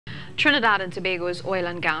Trinidad and Tobago's oil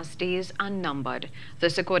and gas days are numbered.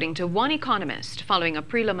 This according to one economist following a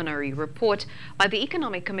preliminary report by the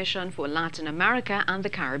Economic Commission for Latin America and the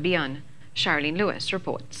Caribbean. Cherrylene Lewis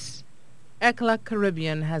reports. ECLAC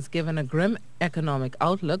Caribbean has given a grim economic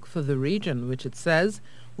outlook for the region, which it says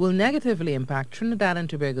will negatively impact Trinidad and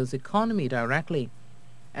Tobago's economy directly.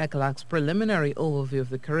 ECLAC's preliminary overview of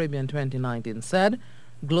the Caribbean 2019 said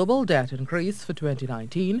global debt increased for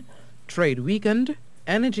 2019, trade weakened,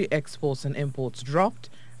 energy exports and imports dropped,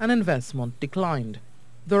 and investment declined.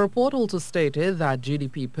 The report also stated that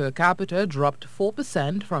GDP per capita dropped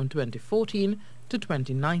 4% from 2014 to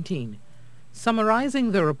 2019.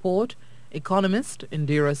 Summarizing the report, Economist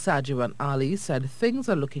Indira Sajiwan Ali said things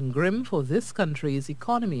are looking grim for this country's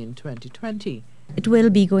economy in 2020. It will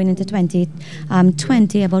be going into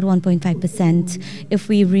 2020 about 1.5% if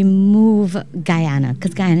we remove Guyana,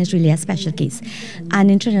 because Guyana is really a special case.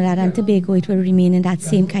 And in Trinidad and Tobago, it will remain in that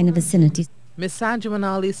same kind of vicinity. Ms. Sajiwan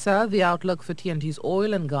Ali said the outlook for TNT's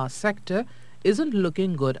oil and gas sector isn't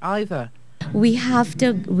looking good either. We have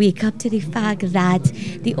to wake up to the fact that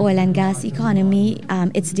the oil and gas economy,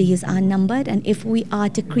 its days are numbered, and if we are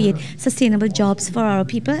to create sustainable jobs for our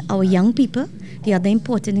people, our young people, the other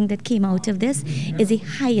important thing that came out of this is a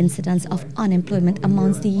high incidence of unemployment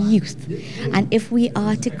amongst the youth. And if we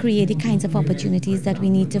are to create the kinds of opportunities that we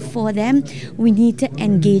need to for them, we need to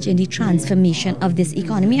engage in the transformation of this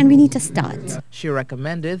economy, and we need to start. She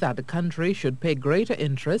recommended that the country should pay greater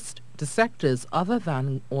interest to sectors other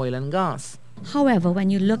than oil and gas. However, when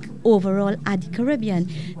you look overall at the Caribbean,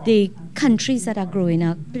 the countries that are growing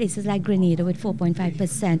are places like Grenada with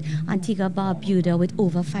 4.5%, Antigua Barbuda with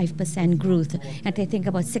over 5% growth, and I think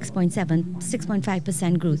about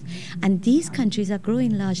 6.5% growth. And these countries are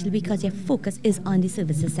growing largely because their focus is on the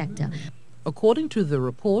services sector. According to the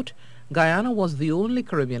report, Guyana was the only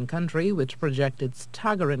Caribbean country which projected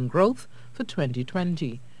staggering growth for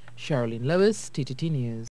 2020. Cherrylene Lewis, TTT News.